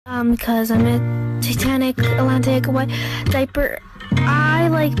Because I'm a Titanic Atlantic white diaper. I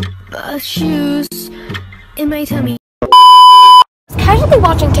like shoes in my tummy. I was casually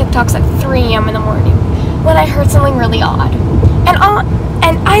watching TikToks at 3 a.m. in the morning when I heard something really odd.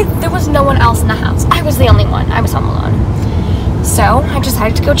 There was no one else in the house. I was the only one. I was home alone. So I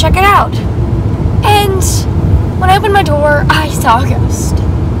decided to go check it out. And when I opened my door, I saw a ghost.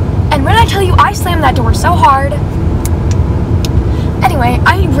 And when I tell you I slammed that door so hard. Anyway,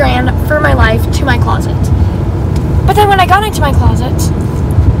 I ran for my life to my closet. But then when I got into my closet,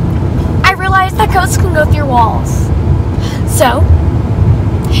 I realized that ghosts can go through walls. So,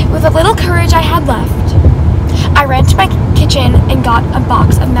 with a little courage I had left, I ran to my kitchen and got a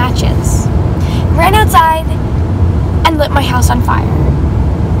box of matches, ran outside, and lit my house on fire.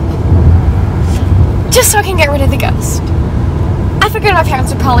 Just so I can get rid of the ghost. I figured my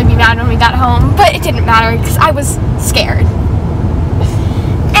parents would probably be mad when we got home, but it didn't matter because I was scared.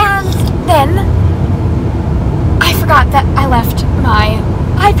 And then, I forgot that I left my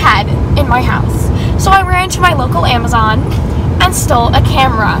iPad in my house. So I ran to my local Amazon and stole a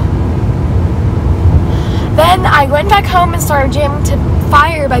camera. Then I went back home and started jamming to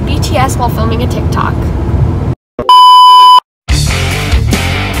Fire by BTS while filming a TikTok.